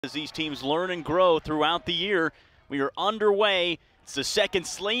As these teams learn and grow throughout the year, we are underway. It's the second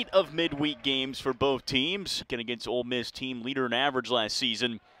slate of midweek games for both teams. Against Ole Miss, team leader in average last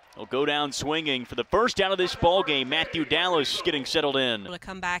season. They'll go down swinging for the first out of this ball game. Matthew Dallas getting settled in. To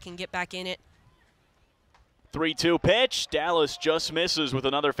come back and get back in it. 3-2 pitch. Dallas just misses with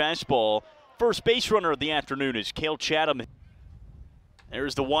another fastball. First base runner of the afternoon is Cale Chatham.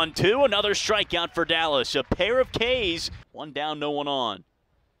 There's the 1-2. Another strikeout for Dallas. A pair of Ks. One down, no one on.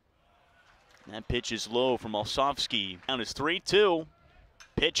 That pitch is low from Olszewski. Down is 3-2.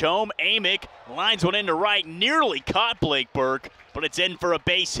 Pitch home. Amick lines one into right. Nearly caught Blake Burke, but it's in for a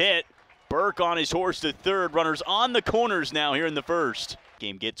base hit. Burke on his horse to third. Runners on the corners now here in the first.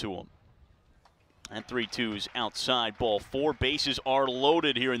 Game get to him. That 3-2 is outside. Ball four. Bases are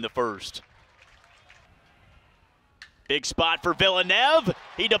loaded here in the first. Big spot for Villeneuve.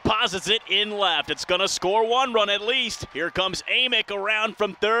 He deposits it in left. It's going to score one run at least. Here comes Amick around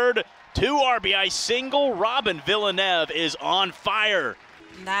from third. 2 RBI single. Robin Villeneuve is on fire.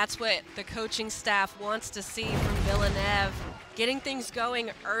 That's what the coaching staff wants to see from Villeneuve. Getting things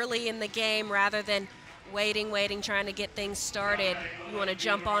going early in the game rather than waiting, trying to get things started. You want to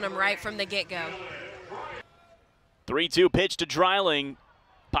jump on them right from the get-go. 3-2 pitch to Dreiling.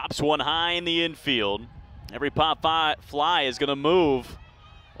 Pops one high in the infield. Every pop fly is going to move.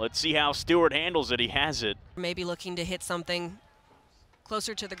 Let's see how Stewart handles it. He has it. Maybe looking to hit something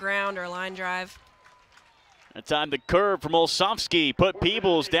closer to the ground or a line drive. That time the curve from Olszewski put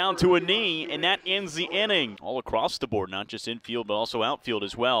Peebles down to a knee, and that ends the inning. All across the board, not just infield, but also outfield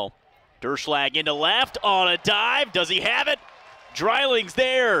as well. Durschlag into left on a dive. Does he have it? Dreiling's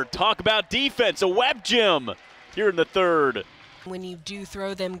there. Talk about defense, a web gym here in the third. When you do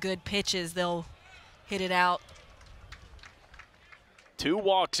throw them good pitches, they'll hit it out. 2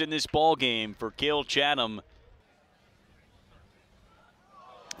 walks in this ball game for Cale Chatham.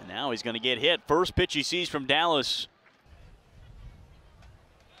 And now he's going to get hit. First pitch he sees from Dallas.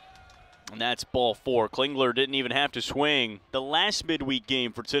 And that's ball 4. Klingler didn't even have to swing. The last midweek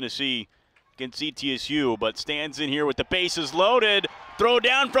game for Tennessee against ETSU, but stands in here with the bases loaded. Throw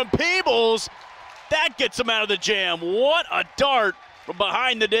down from Peebles. That gets him out of the jam. What a dart from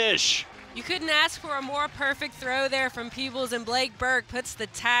behind the dish. You couldn't ask for a more perfect throw there from Peebles, and Blake Burke puts the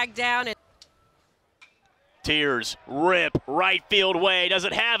tag down. Tears rip right field way. Does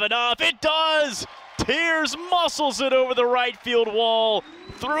it have enough? It does! Tears muscles it over the right field wall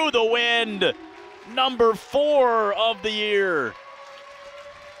through the wind. Number 4 of the year.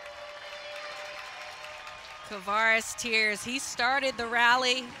 Kavaris Tears, he started the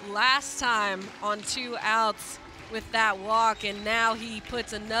rally last time on 2 outs with that walk, and now he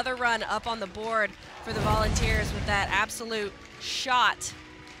puts another run up on the board for the Volunteers with that absolute shot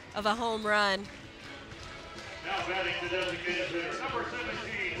of a home run. Now batting the designated hitter, number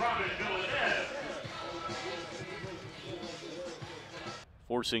 17, Robin Villeneuve.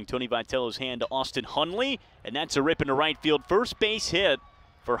 Forcing Tony Vitello's hand to Austin Hundley, and that's a rip into right field. First base hit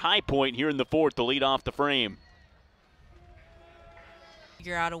for High Point here in the 4th to lead off the frame.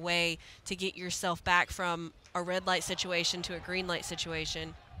 Figure out a way to get yourself back from a red light situation to a green light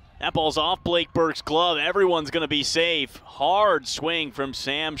situation. That ball's off Blake Burke's glove. Everyone's going to be safe. Hard swing from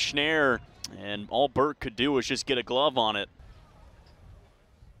Sam Schnarr. And all Burke could do was just get a glove on it.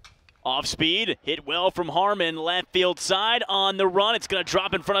 Off speed, hit well from Harmon, left field side on the run. It's going to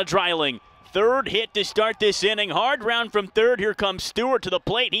drop in front of Dreiling. Third hit to start this inning. Hard round from third. Here comes Stewart to the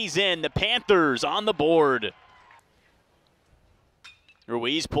plate. He's in. The Panthers on the board.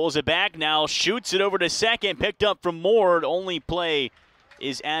 Ruiz pulls it back, now shoots it over to second. Picked up from Moore. The only play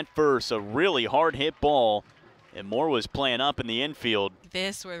is at first. A really hard hit ball. And Moore was playing up in the infield.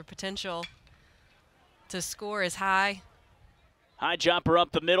 This where the potential to score is high. High jumper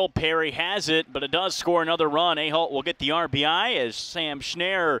up the middle. Perry has it, but it does score another run. Ahalt will get the RBI as Sam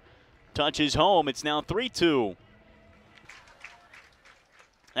Schnarr touches home. It's now 3-2.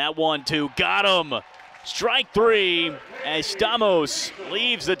 That 1-2 got him. Strike 3 as Stamos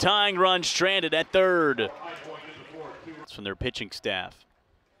leaves the tying run stranded at third. It's from their pitching staff.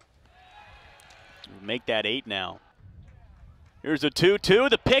 Make that 8 now. Here's a 2-2.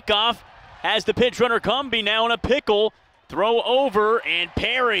 The pickoff has the pitch runner come. Be now in a pickle. Throw over, and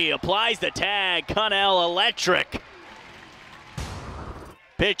Perry applies the tag. Connell electric.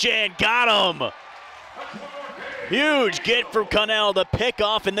 Pitch in, got him. Huge get from Connell. The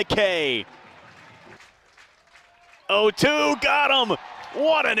pickoff in the K. 0-2, got him.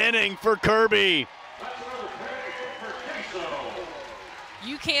 What an inning for Kirby.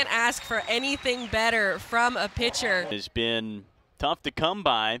 You can't ask for anything better from a pitcher. It's been tough to come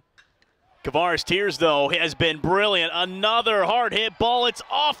by. Kavaris Tears, though, has been brilliant. Another hard hit ball. It's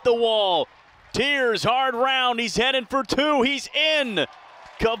off the wall. Tears, hard round. He's heading for two. He's in.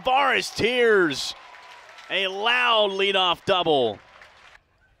 Kavaris Tears, a loud leadoff double.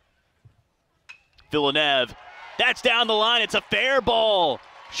 Villeneuve, that's down the line. It's a fair ball.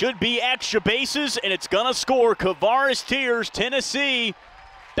 Should be extra bases, and it's going to score. Kavaris Tears, Tennessee,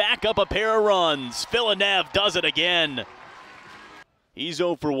 back up a pair of runs. Villeneuve does it again. He's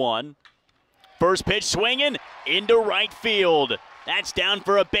 0 for 1. First pitch swinging into right field. That's down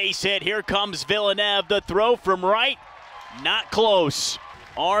for a base hit. Here comes Villeneuve. The throw from right, not close.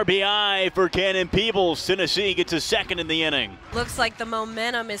 RBI for Cannon Peebles. Tennessee gets a second in the inning. Looks like the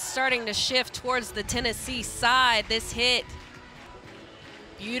momentum is starting to shift towards the Tennessee side. This hit,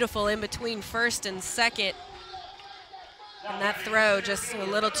 beautiful in between first and second. And that throw just a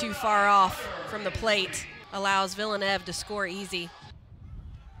little too far off from the plate allows Villeneuve to score easy.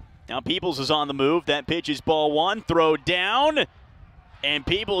 Now Peebles is on the move. That pitch is ball one. Throw down, and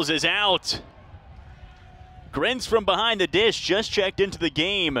Peebles is out. Grins from behind the dish, just checked into the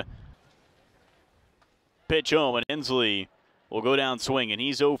game. Pitch home, and Inslee will go down swinging.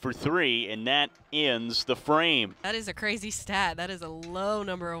 He's 0 for 3, and that ends the frame. That is a crazy stat. That is a low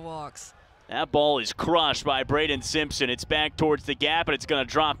number of walks. That ball is crushed by Braden Simpson. It's back towards the gap, and it's going to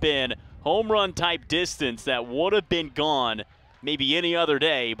drop in. Home run type distance that would have been gone maybe any other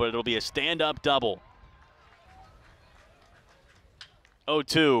day, but it'll be a stand-up double.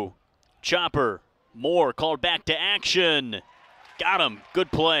 0-2. Chopper. Moore called back to action. Got him.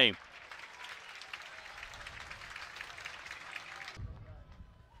 Good play.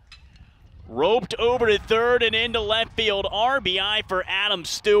 Roped over to third and into left field. RBI for Adam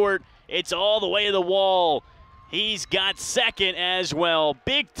Stewart. It's all the way to the wall. He's got second as well.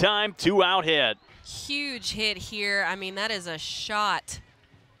 Big time 2-out hit. Huge hit here. I mean, that is a shot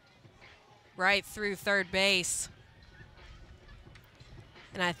right through third base.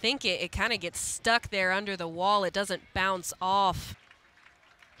 And I think it kind of gets stuck there under the wall. It doesn't bounce off.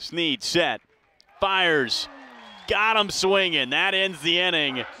 Snead set, fires, got him swinging. That ends the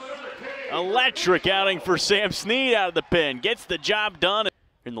inning. Electric outing for Sam Snead out of the pen. Gets the job done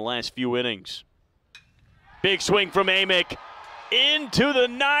in the last few innings. Big swing from Amick. Into the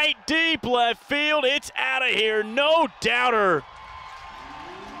night, deep left field. It's out of here, no doubter.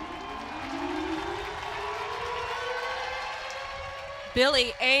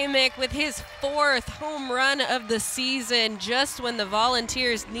 Billy Amick with his 4th home run of the season, just when the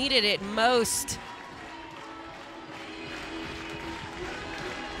Volunteers needed it most.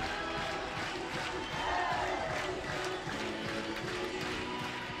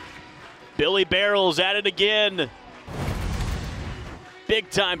 Billy barrels at it again. Big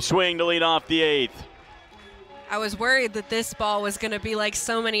time swing to lead off the 8th. I was worried that this ball was going to be like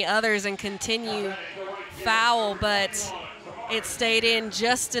so many others and continue foul, but it stayed in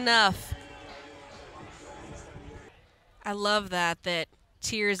just enough. I love that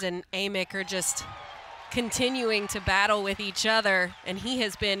Tears and Amick are just continuing to battle with each other, and he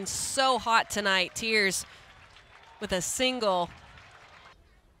has been so hot tonight. Tears with a single.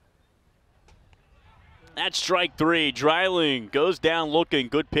 That's strike 3. Dreiling goes down looking.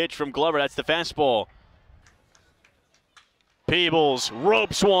 Good pitch from Glover. That's the fastball. Peebles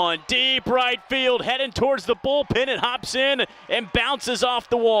ropes one. Deep right field. Heading towards the bullpen. It hops in and bounces off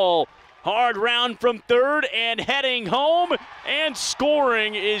the wall. Hard round from third and heading home. And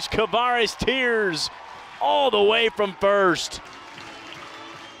scoring is Kavaris Tears all the way from first.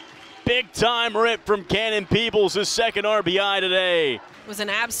 Big time rip from Cannon Peebles, his second RBI today. It was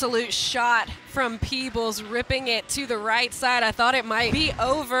an absolute shot from Peebles, ripping it to the right side. I thought it might be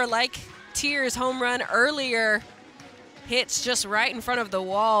over like Tears' home run earlier. Hits just right in front of the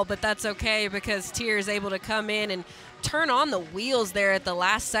wall, but that's okay because Tears able to come in and turn on the wheels there at the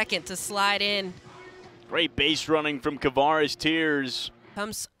last second to slide in. Great base running from Kavaris Tears.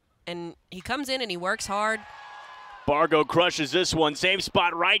 He comes in and he works hard. Bargo crushes this one. Same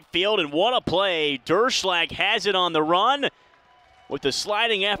spot right field, and what a play. Derschlag has it on the run with the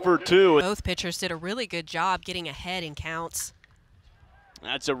sliding effort, too. Both pitchers did a really good job getting ahead in counts.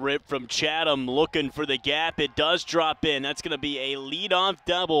 That's a rip from Chatham looking for the gap. It does drop in. That's going to be a leadoff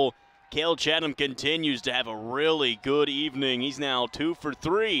double. Cale Chatham continues to have a really good evening. He's now 2 for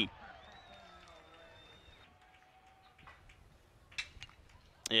 3.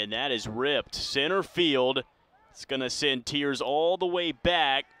 And that is ripped. Center field. It's going to send Tears all the way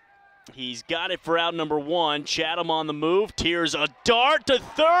back. He's got it for out number 1. Chatham on the move. Tears a dart to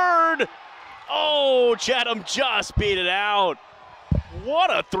third. Oh, Chatham just beat it out. What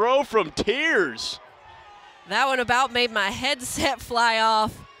a throw from Tears. That one about made my headset fly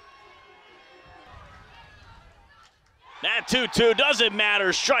off. That 2-2 doesn't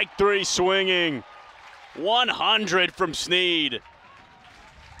matter. Strike three swinging. 100 from Snead.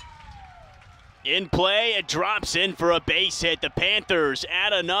 In play, it drops in for a base hit. The Panthers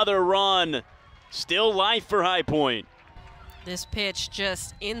add another run. Still life for High Point. This pitch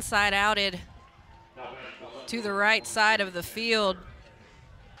just inside-outed to the right side of the field.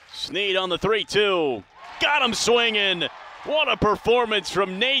 Snead on the 3-2. Got him swinging. What a performance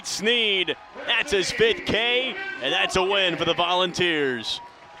from Nate Snead. That's his 5th K, and that's a win for the Volunteers.